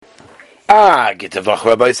Get a vach,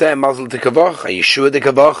 Rabbi said, Mazel de Kavach, Yeshua de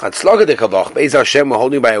Kavach, Hatzlaga de Kavach. Be'ez Hashem, we're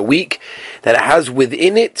holding by a week that it has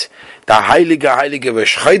within it the Heilige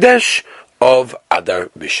Rosh Chodesh of Adar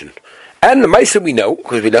Rishon. And the Maisa we know,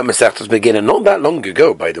 because we learned Masechtas beginning not that long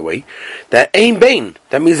ago, by the way, that Ein Bain.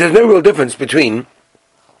 That means there's no real difference between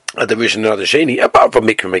Adar Rishon and Adar Sheni, apart from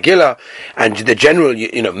Mikra Megillah and the general,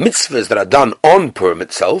 mitzvahs that are done on Purim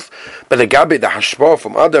itself. But the Gabi, the Hashpah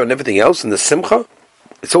from Adar and everything else, and the Simcha,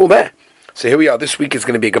 it's all there. So here we are. This week is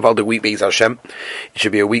going to be a Gavaldic week, Be'ez Hashem. It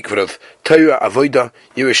should be a week full of Torah, Avodah,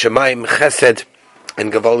 Yiras Shamayim, Chesed,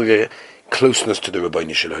 and Gavaldic closeness to the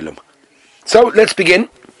Rabbeinu Shalom. So let's begin.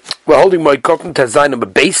 We're holding my cotton to Zayin number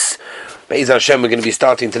base. Be'ez Hashem, we're going to be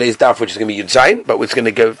starting today's daf, which is going to be Yud Zayin, but we're going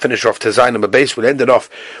to go finish off to Zayin number base. We'll end it off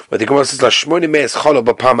where the Gemara says, Lashmoni me'es cholo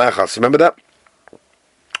b'pam achas. Remember that?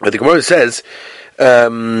 Where the Gemara says,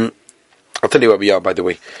 I'll tell you where we are, by the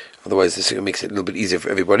way. Otherwise, this makes it a little bit easier for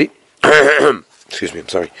everybody. Excuse me, I'm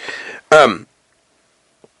sorry. The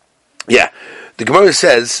Gemara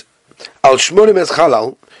says, Al Shmonim Es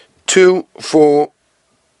Chalal, 2, 4,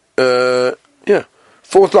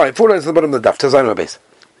 fourth line, 4 lines at the bottom of the daf, Tazayin my base.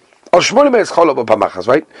 Al Shmonim Es Chalal B'Pamachas,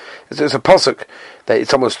 right? It's a pasuk that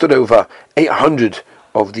someone stood over 800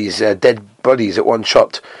 of these dead bodies at one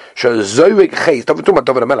shot. Shows Zorik Chayz, talking about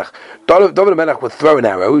David HaMelech. David HaMelech would throw an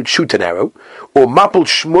arrow, would shoot an arrow, or Mapul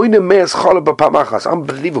Shmoine Me'ez Chalab B'Pamachas.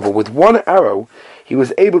 Unbelievable. With one arrow, he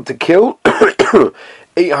was able to kill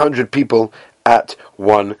 800 people at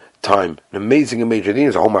one time. An amazing thing.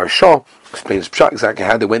 There's a Homar Shah explains exactly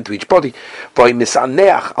how they went to each body. By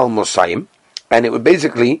Misaneach Al Mosayim, and it would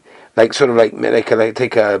basically like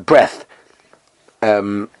take a breath.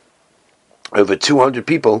 Over 200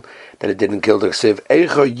 people that it didn't kill. The Siv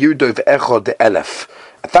Echo Yurdov Echo de Elef,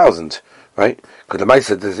 1,000, right? Because the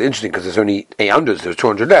Maisa is interesting because there's only 800, there's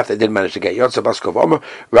 200 left. They didn't manage to get Yotza Baskov Omer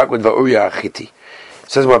Rakmud Va'Uriya Achiti.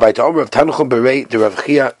 Says more about Omer of Tanchum Berei de Rav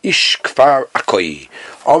Chia Ish Kfar Akoi,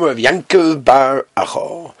 Omer of Yankov Bar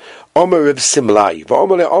Acho, Omer of Simlai,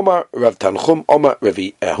 Va'Omer Omer Rav Tanchum Omer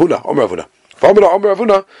Ravi Huna Omer Avuna.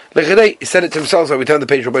 He said it to himself, so we turn the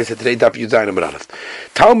page. Rabbi said today, Daf Yud Zayin Amud Aleph.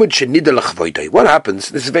 Talmud shenida l'chavoidai. What happens?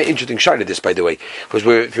 This is a very interesting shayla, this, by the way, because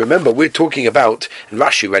if you remember, we're talking about, and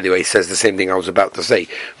Rashi, by the way, says the same thing I was about to say.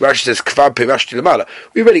 Rashi says kvar pirashti l'mala.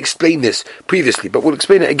 We already explained this previously, but we'll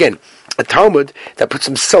explain it again. A Talmud that puts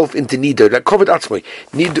himself into nido, like kovet atzmoi,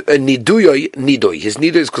 niduyoi nidoi. His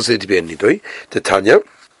nido is considered to be a nidoi. The Tanya.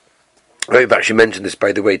 I've actually mentioned this,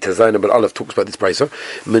 by the way. Tazayin but Aleph talks about this price.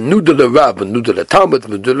 Menudal Rab, Menudal Talmud,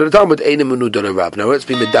 Menudal Talmud, Eine Menudal Rab. Now let's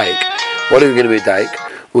be Medaik. What are we going to be Medaik?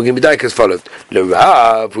 We're going to be Medaik as follows: Le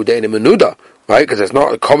Rav, Udaina Menuda, right? Because it's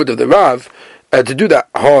not a covet of the Rav to do that.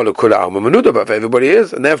 Ha Lekula Alma Menuda, but for everybody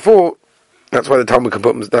is, and therefore that's why the Talmud can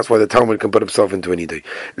put. That's why the Talmud can put himself into an idui.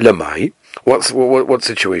 Lemai. What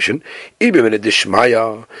situation? Ibim in a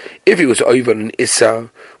Dishmaya. If he was over an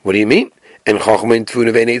Issa, what do you mean? And Chachmein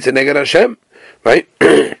Tfuna Veinetz Neged Hashem, right?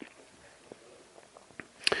 And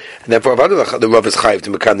therefore, the Rav is chayiv to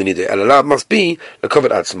mekan the nidui. Elalav must be the kovet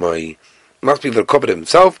atzmai, must be the kovet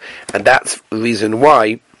himself, and that's the reason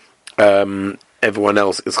why everyone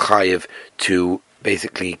else is chayiv to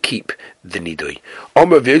basically keep the nidui.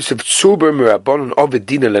 Omer v'Yosef tzuber merabonon ovid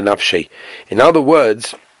dina lenafshei. In other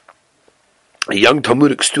words, a young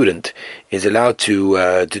Talmudic student is allowed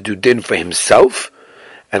to do din for himself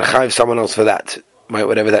and chayiv someone else for that,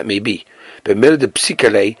 whatever that may be. But middle the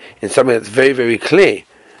psikale in something that's very, very clear.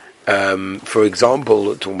 For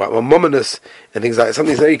example, talking about mominus and things like that,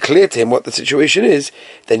 something's very clear to him what the situation is,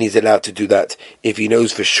 then he's allowed to do that. If he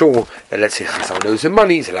knows for sure that, let's say, someone owes him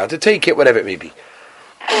money, he's allowed to take it, whatever it may be.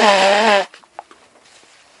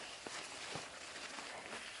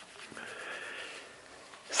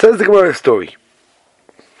 Says the Gemara story.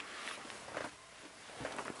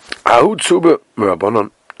 Ahud Tzuba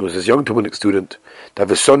Merabonon was this young Talmudic student,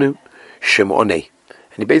 Davasonu Shemoneh.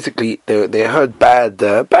 And he basically, they heard bad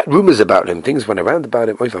rumors about him. Things went around about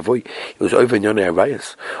him. He was over in Yonei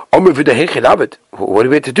Arayas. What are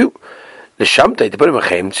we to do? The Shamte, to put him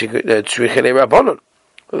Mechem, Tzrichelei Rabbanon.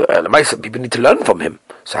 People need to learn from him.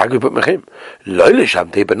 So how can we put Mechem? Loile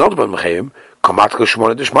Shamte, but not put Mechem. Kamatko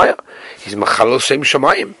Shemona Deshmaya. He's Machalos Shem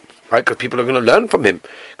Shemayim. Right? Because people are going to learn from him.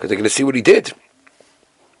 Because they're going to see what he did.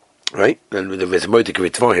 Right? And there's a Moedik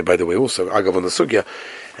Ritvah here, by the way, also, Agav on the Sugya.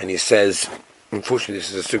 And he says, unfortunately,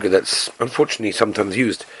 this is a sugya that's unfortunately sometimes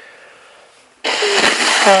used.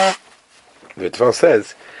 The Ritvah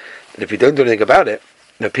says that if you don't do anything about it,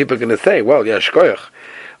 people are going to say, well, yeah, shkoyach.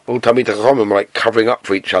 All Talmidei Chachamim are like covering up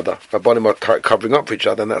for each other. Rabbanim are covering up for each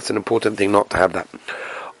other, and that's an important thing not to have that.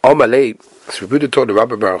 Amalei, Sribuda told the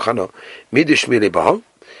Rabbi Baruch Hana, Midish Mile Baha.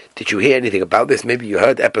 Did you hear anything about this? Maybe you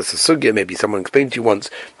heard Epis Sugya, maybe someone explained to you once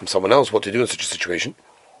from someone else what to do in such a situation.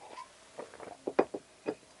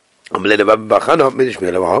 What's the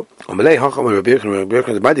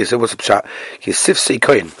pshat?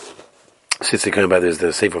 Since they come by there's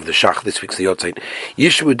the Sefer of the Shach, this week's the Yotzeit.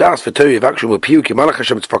 Yishvu das for Torah Yivakshum will piu ki Malach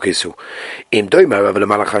Hashem tzpakesu. Im doima Rebbe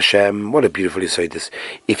Malach Hashem. What a beautiful you say this.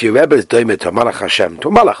 If your Rebbe is doima to Malach Hashem, to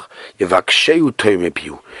Malach Yivaksheu Torah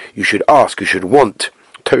piu. You should ask, you should want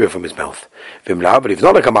Torah from his mouth. Vim la, but if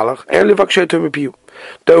not like a Malach, only Yivaksheu Torah piu.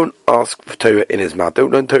 Don't ask for Torah in his mouth. Don't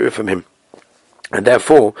learn Torah from him. And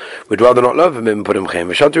therefore, we'd rather not love him and put him chem.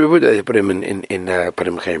 Put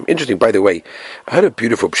him chem. Interesting, by the way, I heard a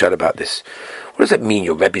beautiful pshat about this. What does that mean?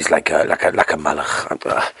 Your Rebbe is like a malach.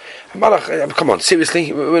 Malach, come on,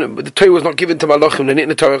 seriously? The Torah was not given to malachim. The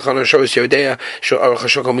Nitna Torah Chana Shoros Yodea, Aruch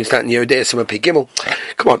HaShulchan means that in Yodea, Simon P. Gimel.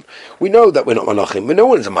 Come on, we know that we're not malachim. No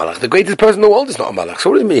one's a malach. The greatest person in the world is not a malach. So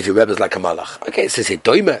what does it mean if your Rebbe is like a malach? Okay, it says here,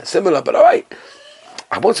 doime, similar, but alright.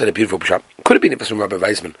 I once had a beautiful pshat. Could have been it was from Rabbi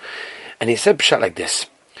Weizmann. And he said pshat like this.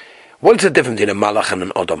 What's the difference between a malach and an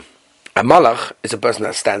odom? A malach is a person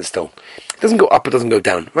that stands still. It doesn't go up, it doesn't go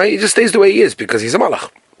down. Right? He just stays the way he is because he's a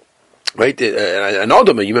malach. Right? An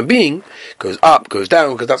odom, a human being, goes up, goes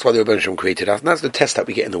down, because that's why the Rebbe Shem created us. And that's the test that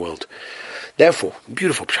we get in the world. Therefore,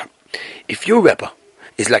 beautiful pshat. If your Rebbe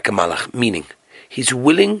is like a malach, meaning he's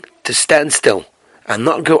willing to stand still and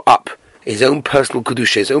not go up his own personal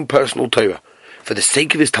kedusha, his own personal Torah, for the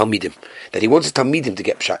sake of his Talmidim, that he wants his Talmidim to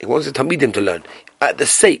get pshat, he wants his Talmidim to learn, at the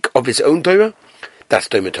sake of his own Torah, that's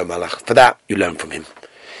Doimah to Malach. For that, you learn from him.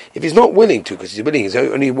 If he's not willing to, because he's willing, he's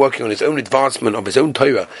only working on his own advancement of his own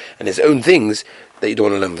Torah and his own things, that you don't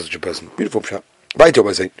want to learn from such a person. Beautiful pshat. Right, what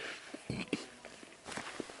I say.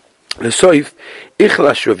 The Soif,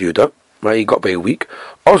 Ichlash Rav Yehuda, right, he got very weak.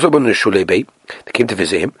 Also, when the Shulei Bey, they came to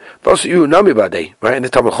visit him. But also, you Nami Badei, right, and the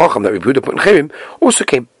Talmud Chacham that Rav Yehuda put in Chayim, also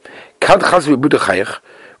came. When Rabbi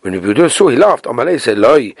Yehuda saw, he laughed. Amalei said,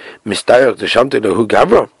 "Loi, mistayach deshamte lehu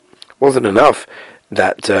gavra." Wasn't enough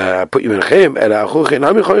that I put you in chayim.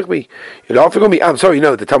 You're laughing on me. I'm sorry,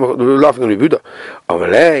 no. The time we were laughing on Rabbi Yehuda.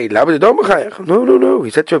 Amalei, no. He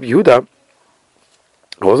said to Rabbi Yehuda,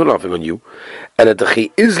 "I wasn't laughing on you." And at the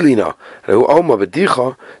islina lehu alma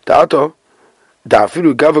bedicha da'ato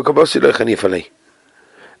da'afilu gavra kabasi lechanifalei.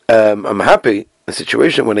 I'm happy. The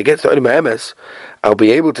situation when it gets to Olim MS, I'll be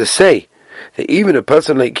able to say that even a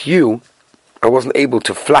person like you, I wasn't able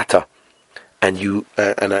to flatter, and you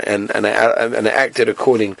and I acted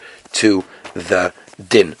according to the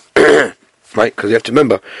din, right? Because you have to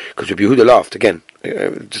remember, because Rabbi Yehuda laughed again.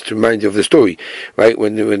 Just to remind you of the story, right?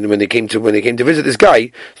 When they came to visit this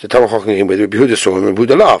guy, so the Talmud Chacham came with Rabbi Yehuda saw him, and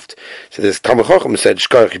Rabbi Yehuda laughed. So this Talmud Chacham said,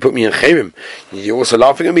 "Shkoyach, you put me in chayim. You're also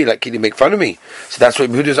laughing at me, like can you make fun of me?" So that's what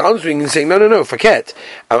Rabbi Yehuda is answering and saying, "No, forget.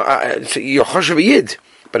 You're choshev yid,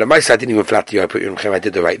 but on my side I didn't even flatter you. I put you in chayim. I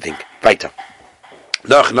did the right thing." Weiter.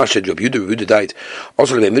 Rabbi Yehuda died.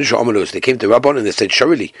 Also, they came to Rabban and they said,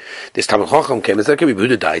 "Surely, this Talmud Chacham came and said, Rabbi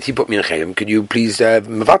Yehuda died. He put me in chayim. Could you please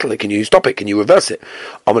mevatel it? Can you stop it? Can you reverse it?"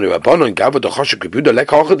 I'm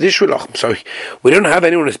sorry, we don't have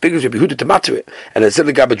anyone as big as Rabbi Yehuda to matter it. And as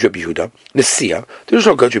Rabbi Yehuda, Nesia, there's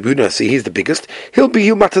no God Rabbi Yehuda. See, he's the biggest. He'll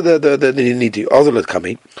matter the nidi. Also, let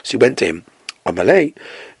come. So he went to him. Amalei,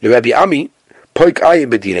 the Rabbi Ami, poik ayin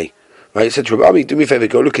bedinei. Right, he said to Rabbi Ami, do me a favor,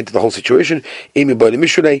 go look into the whole situation.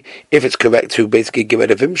 If it's correct to basically get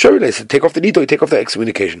rid of him, so take off the nidoi, take off the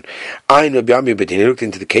excommunication. I Rabbi Ami looked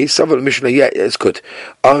into the case. Yeah, it's good.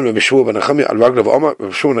 Rabbi Shmuel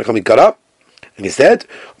got up and he said,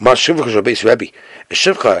 a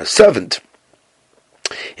servant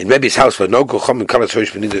in Rebbe's house for no it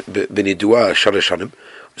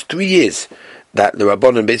was 3 years that the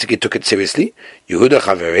Rabbanan basically took it seriously. Yehuda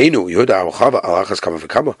Chavereinu, Yehuda Awchava, Alachas Kama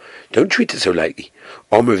V'Kama. Don't treat it so lightly.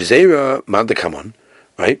 Omer V'Zeira, Manda Kaman.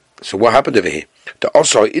 Right? So what happened over here? The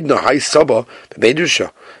Osar Idna Hai Saba, the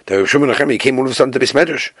Bedusha. The Shimon HaChem, he came all of a sudden to this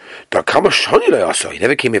Medrash. The Kama Shani Lai Osar, he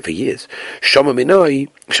never came here for years. Shama Minai,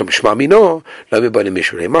 Shma Minah, Lo By the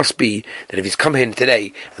Mishra. It must be that if he's come here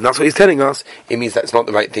today, and that's what he's telling us, it means that's not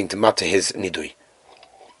the right thing to matter his Nidui.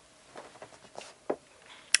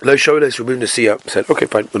 Lo Sholes Rabbi Nesia said, okay,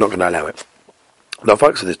 fine, we're not going to allow it. Now,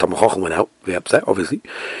 folks, so this Talmud Chacham went out, very upset, obviously.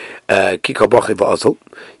 Kikar Bachi V'Azal,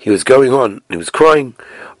 he was going on, he was crying.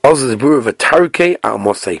 Also, Zibur of a Taruke Al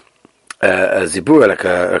Mosei, a Zibur, like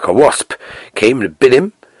a wasp, came and bit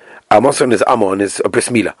him. Al Mosei on his Amma, on his bris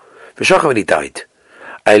milah. V'Shacham, when he died.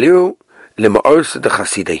 Ailu Lema'os de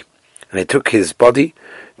Chasidei, and they took his body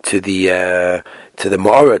to the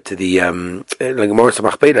Ma'ara, to the like Ma'ara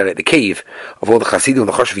Samachbeda, like the cave of all the Chassidim,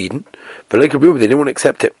 the Choshviden. But like a they didn't want to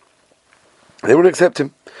accept it. They wouldn't accept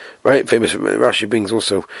him. Right? Famous Rashi brings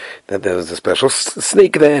also that there was a special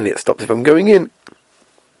snake there and it stopped him from going in.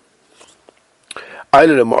 They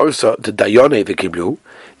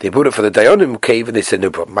brought it for the Dayanim cave and they said, no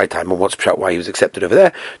problem, my time, and what's why he was accepted over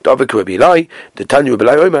there. A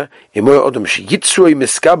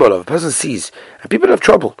person sees, and people have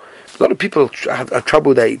trouble. A lot of people have trouble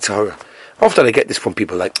with their Yitzhara. Often I get this from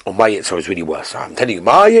people like, oh, my Yitzhara is really worse. I'm telling you,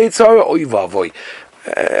 my Yitzhara, oy vavoy.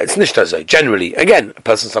 It's nishtazai. Generally, again, a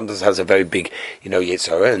person sometimes has a very big,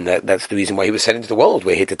 Yitzhara, and that's the reason why he was sent into the world.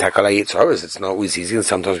 We're here to tackle our Yitzaras. It's not always easy, and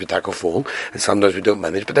sometimes we tackle fall, and sometimes we don't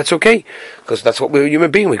manage, but that's okay, because that's what we're a human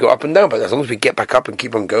being. We go up and down, but as long as we get back up and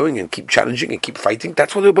keep on going, and keep challenging, and keep fighting,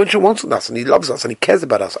 that's what the Rebbeinu wants from us, and he loves us, and he cares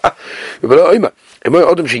about us.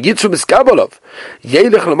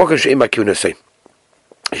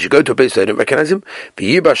 You should go to a place where they don't recognize him.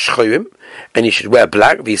 And he should wear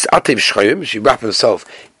black. He should wrap himself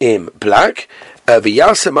in black. And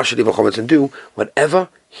do whatever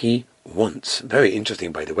he wants. Very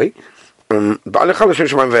interesting, by the way.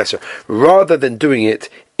 Rather than doing it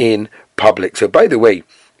in public. So, by the way,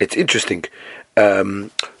 it's interesting.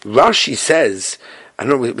 Rashi says, I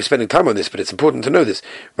know we're spending time on this, but it's important to know this,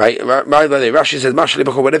 right? Rashi says,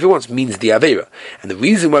 whatever he wants means the Aveira. And the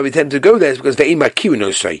reason why we tend to go there is because there's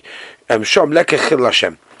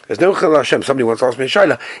no Chil Hashem. Somebody once asked me,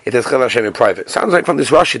 Shaila, if there's Chil Hashem in private. Sounds like from this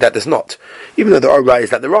Rashi that there's not. Even though there are rayas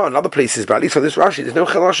that there are in other places, but at least for this Rashi, there's no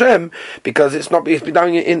Chil Hashem because it's been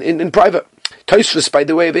done in private. Tosfos, by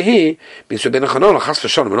the way, over here, means we're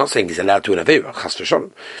not saying he's allowed to an Aveira, Chas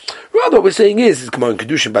v'shalom. Rather, what we're saying is Gemara in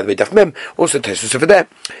Kedushin, by the way, Daf Mem, also Tosfos over there.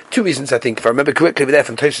 Two reasons, I think, if I remember correctly over there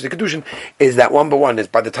from Tosfos and Kedushin, is that one by one is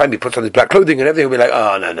by the time he puts on his black clothing and everything, he'll be like,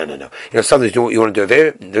 oh, no. Sometimes you want to do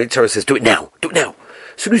Aveira, the Torah says, do it now.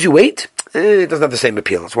 As soon as you wait, it doesn't have the same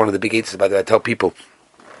appeal. It's one of the big answers, by the way, I tell people.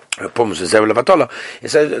 Problems with Zerah Levatola. It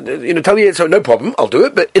says, tell you so no problem, I'll do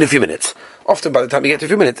it, but in a few minutes. Often by the time you get to a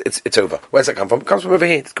few minutes, it's over. Where's that come from? It comes from over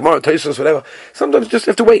here. It's Gemara, Tosfos, whatever. Sometimes you just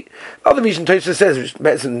have to wait. The other reason Tosfos says, which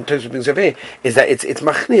medicine Tosfos brings over here, is that it's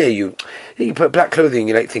machnia. You put black clothing,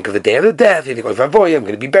 you think of the day of the death, you think, oh, I'm going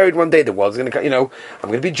to be buried one day, the world's going to, I'm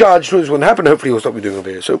going to be judged, who's going to happen, hopefully we'll stop me doing over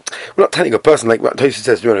here. So, we're not telling a person like what Tosfos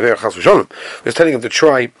says, doing over here, Chas v'shalom. We're just telling him to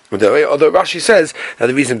try, although Rashi says that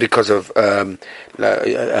the reason because of Hashem,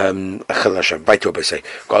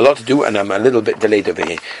 got a lot to do, and I'm a little bit delayed over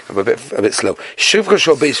here. I'm a bit slow. Shivcha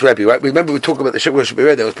Shal Beis Rebbe, right? Remember we talked about the Shivcha Shal Beis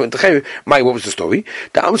Rebbe that was put into Chayim. What was the story?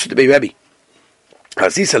 The answer to the Beis Rebbe.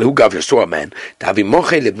 Azizal who gave saw a man to have him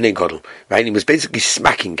right? He was basically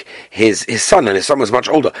smacking his son, and his son was much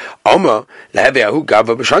older. Omar who gave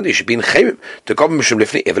a should be in Chayim to go Mishum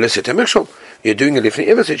Lifnei Ivel Sitem Mishum. You're doing a Lifnei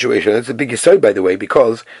Ivel situation. That's the biggest side, by the way,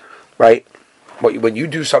 because right. When you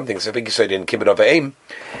do something, it's a big side in kibbut of aim,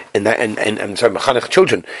 and sorry, mechanech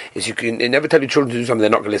children is you can never tell your children to do something they're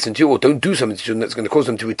not going to listen to you, or don't do something to children that's going to cause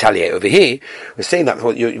them to retaliate. Over here, we're saying that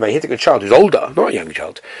you may hit a child who's older, not a young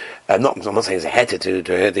child. I'm not saying it's a head to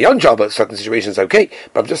hit the young child, but certain situations okay.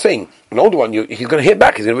 But I'm just saying an older one, he's going to hit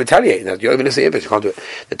back, he's going to retaliate. You're even listening to you can't do it.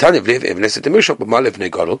 The Tanya of live even listen to Mishal, but my live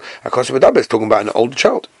negodol. Akosha B'Dabba is talking about an older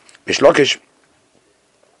child. Mishlokish.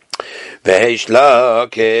 V'heish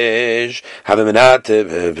lakish have a menate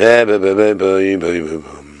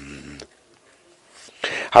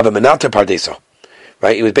pardesa.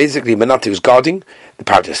 Right, it was basically menate was guarding the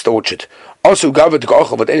paradise, the orchard. Also, gathered to go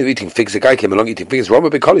off, but any eating figs. The guy came along eating figs.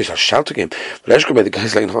 Roma Bekolish, I shouted at him. But the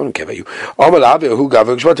guy's like, I don't care about you. Amalavia, who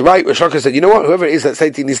gathered, right? Shaka said, you know what? Whoever it is that's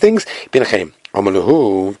eating these things, bin a chaim.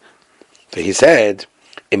 Amalahu. So he said,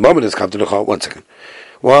 in moment has come to look. 1 second.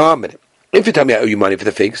 1 minute. If you tell me I owe you money for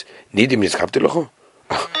the figs, I don't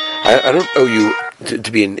owe you to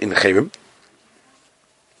be in Chayrim.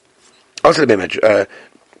 Also, the Medrash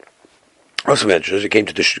came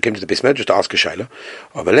to the Beis Medrash to ask a Shaila.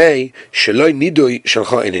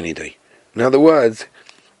 In other words,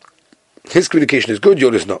 his communication is good,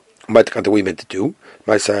 yours is not. Might can't what he meant to do.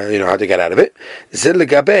 Might say, how to get out of it.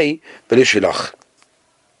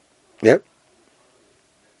 Yeah.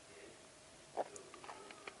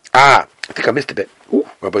 I think I missed a bit.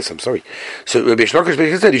 Rabbi, I'm sorry. So Rabbi Shlokish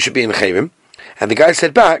basically said you should be in Chayrim, and the guy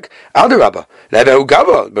said back, Alderabba,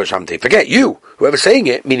 forget you. Whoever's saying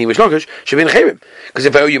it, meaning Rabbi Shlokish, should be in Chayrim. Because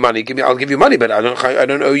if I owe you money, I'll give you money, but I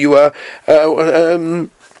don't owe you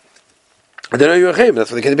I don't know you're a chayim.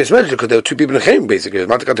 That's what they can't be mentioned because there were two people in a chayim basically. It's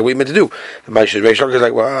not what you meant to do. The Reish Lakish is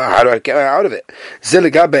like, well, how do I get out of it?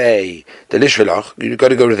 Ziligabe the Lishvelach. You got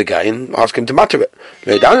to go to the guy and ask him to matter it.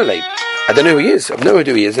 I don't know who he is. I've no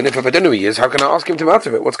idea who he is, and if I don't know who he is, how can I ask him to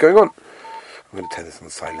matter it? What's going on? I'm going to turn this on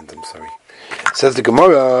silent, I'm sorry. Says the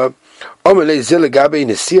Gemara, okay,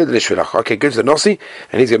 gives the Nasi,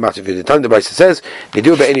 and he's going to match the time. The Bible says, they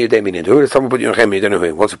do about any day meaning do it. Someone put you in Chayim, you don't know who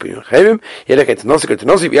he wants to put you in Chayim. You look at the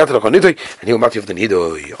Nasi, we have to look on Nidoi, and he will match you the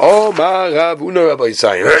Nidoi. Oh, my Ravuna, Rabbi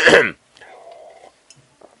Yisai.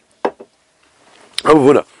 Oh,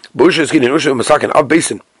 Ravuna. Bush is getting Usha Masakin, Ab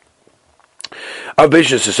Basin. Ab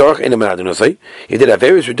Basin is the Sorach in the Manadun say. He did have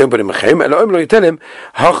various, we don't put him in Chayim, and I'm going to tell him,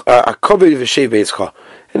 a covered with Shev Beizcha.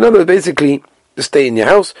 In other words, basically, stay in your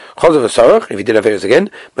house. Chazav Sarach, if you did affairs again,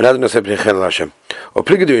 Manadun said B'Chel Hashem. Or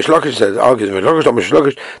Pligadu Yishlokish says, argues with Lokish, Tomash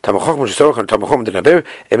Lokish, Tamachach Moshe Sarach, and Tamachom did affairs,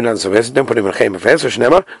 Ibn Adon says, don't put him in Chaim affairs, so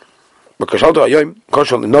Shnema, Bakashalto Ayoim,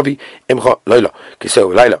 Koshal Novi, Imcha Loila,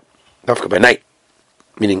 Kiseo Laila, Nafka by night,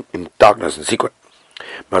 meaning in darkness and secret.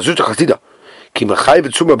 Mazuta Chasida, Ki Machai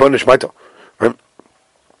V'Tzuma Bonish Maito. Right?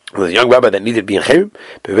 With a young rabbi that needed to be in Chaim,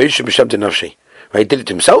 Bevesh B'Shabte Nafshi. Right, he did it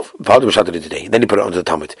to himself. Father was shouted it today. Then he put it onto the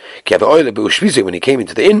Talmud. When he came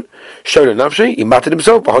into the inn, showed a nafshi, he matted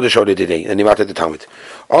himself. Father showed it today. Then he matted the Talmud.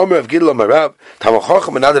 Omer of Gidl Marav,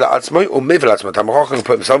 Tamachachim and Adel Atzmai, or Mevel Atzmai. Tamachachim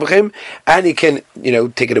put himself with him, and he can,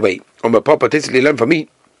 take it away. Omer Papa, basically learn from me.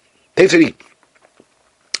 Basically,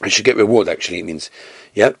 you should get reward. Actually, it means,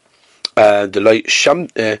 yeah. The light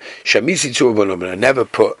Shamisi Tzurabon. I never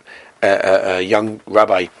put a young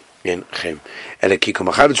rabbi in Chem.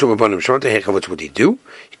 What would he do?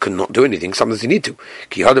 He could not do anything. Sometimes he need to.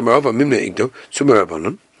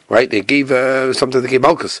 Right? They gave sometimes they gave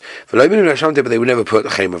Malchus. But they would never put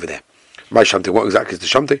Chem over there. My Shamte, what exactly is the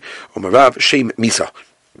Shamte? Omarav Shem Misa.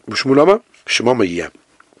 Shmulama Shemama Yeh.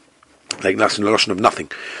 Like that's an illusion of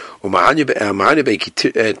nothing. And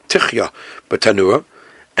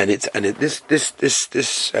this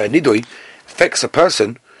nidoi affects a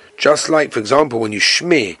person. Just like, for example, when you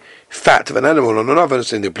smear fat of an animal on another,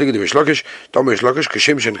 in the obligatory Shlokish, Domer Shlokish,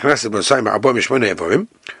 Kashim Shen Knesset B'Sayim Abom Mishmone Evorim,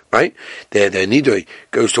 right? The nidoi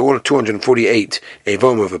goes to all 248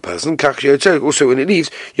 Evom of a person. Also, when it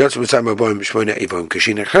leaves, Yotz B'Sayim Abom Mishmone Evorim.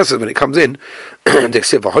 Kashin Knesset, when it comes in, they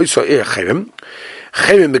say V'Hoyso Ir Chayim.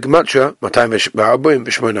 Chayim B'Gmatra, Matayim Abom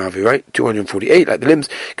Mishmone Avi, right? 248, like the limbs.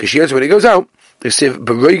 Kashin, when it goes out, they say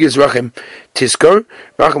Beroiges Rachim Tiskor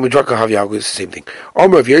Rachim Udraka Havyagu is the same thing.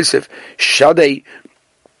 Omer of Yosef Shadei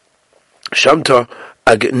Shamta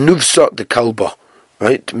Agnuvsa the Kalba.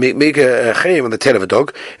 Right? Make a chayim on the tail of a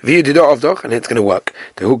dog. Via the dog of dog, and it's going to work.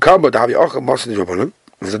 The who Kalba the Havyachu Masin Rabbanim.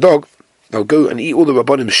 If the dog, they'll go and eat all the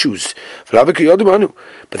Rabbanim's shoes. But they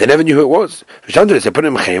never knew who it was. They put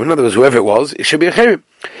him in chayim. In other words, whoever it was, it should be a chayim.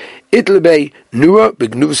 Itlebei Nura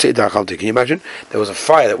Bignuvse Dachalti. Can you imagine? There was a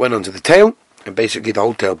fire that went onto the tail. And basically the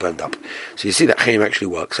whole tail burned up. So you see that Chaim actually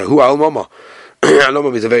works. So who Al-Mama?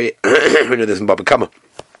 Al-Mama is a very, there's Baba Kama.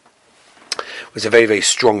 Was a very, very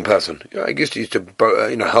strong person. I guess he used to,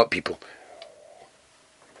 help people.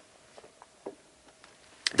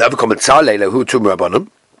 The other comment, Tzalei, who Tum Rabbanim,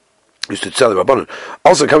 used to tell the Rabbanim.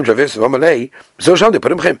 Also come to a verse of Amalei, so shall they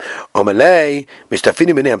put him Chaim. Amalei, Mr.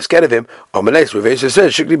 Finimini, I'm scared of him. Amalei, so verse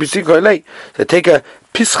says, Shikli B'Siko Alei. So take a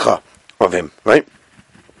pischa of him, right?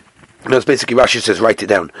 No, it's basically Rashi says write it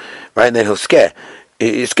down, right? And then he'll scare.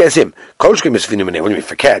 It scares him. Kolshkim is finimene. What do you mean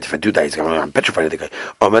forget? If I do that, he's going. I'm petrified of the guy.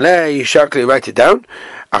 Omalei Shakli, write it down.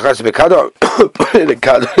 Achas bekado, put it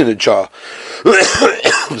in a jar.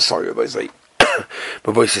 I'm sorry, Rabbi Zay.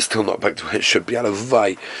 My voice is still not back to where it should be. Out of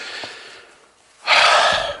vai.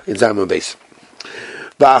 In Zaman base.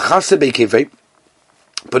 Va'achas bekevei.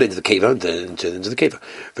 Put it into the cave, into the cave.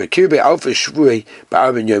 And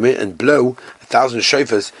blow 1,000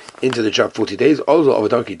 shofars into the jar 40 days. Also,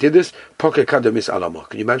 Avadaki did this. Can you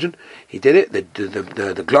imagine? He did it.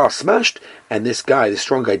 The glass smashed, and this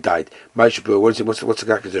strong guy, died. What's the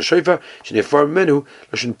guy? The shofar.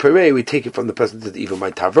 We take it from the person that the evil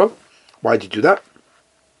might tavra. Why did you do that?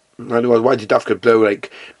 Why did Dafka blow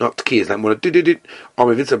like not the keys? Like one did it.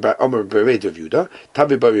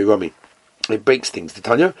 It breaks things. The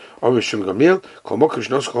Tanya, whenever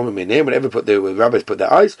the rabbis put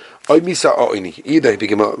their eyes, either he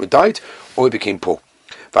became died or he became poor.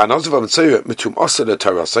 When do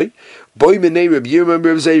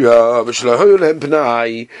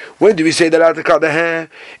we say that I had to cut the hair?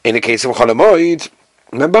 In the case of Cholamoid,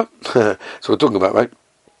 remember? So we're talking about, right?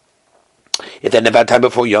 If they never had time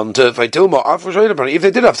before Yontif, if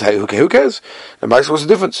they did have time, who cares? The mice, what's the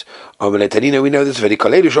difference? We know this very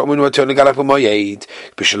that's only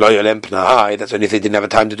if they didn't have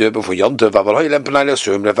time to do it before Yontif.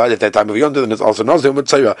 If they had time before Yontif, then it's also Nazim with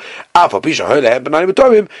Tzayah.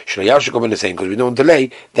 Because we don't delay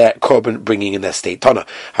their korban bringing in their state. Tana.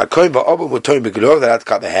 That's got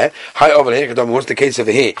the hair. What's the case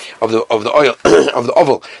over here of the oil of the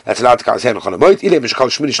oval that's allowed to cut his hair?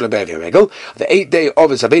 The 8-day of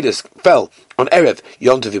his Avedis fell on Erev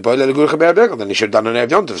Yontif, then he should have done an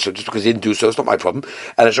Erev Yontif. So just because he didn't do so, it's not my problem.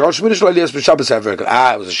 And it was a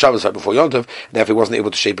Shabbos right before Yontif, and therefore he wasn't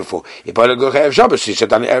able to shave before. He should have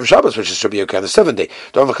done an Erev Shabbos, which should be okay on the 7th day.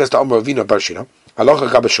 Don't forget the Amar Vino Barshina. Halacha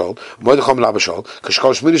Gabashol, Moedechom Labashol,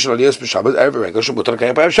 Kashkol Shminish Alias B'Shabbos, Erev Regel, Shemutar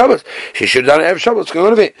Kayim Erev Shabbos. She should have done an Erev Shabbos. What's going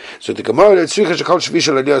on with it? So the Gemara Tzricha Shekol Shvish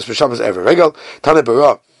Alias B'Shabbos Erev Regel, Tane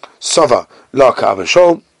Bara, Sava, La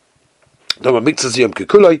Kavashol. It works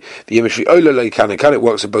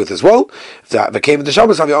with both as well. That became the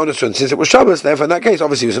Shabbos have your honest one. Since it was Shabbos, therefore in that case,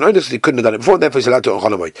 obviously he was an honest, he couldn't have done it before, therefore he's allowed to on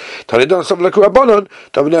Cholamoid. And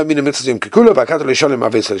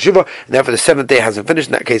therefore the 7th day hasn't finished.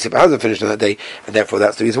 In that case, if it hasn't finished on that day, and therefore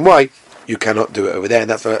that's the reason why you cannot do it over there, and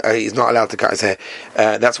that's why he's not allowed to cut his hair.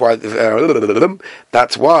 That's why. That's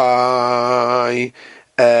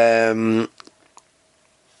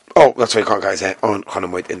why you can't cut his hair on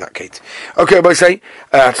Cholamoid in that case. Okay, I say,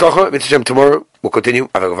 tomorrow we'll continue.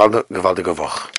 Have a gewaldige Woche.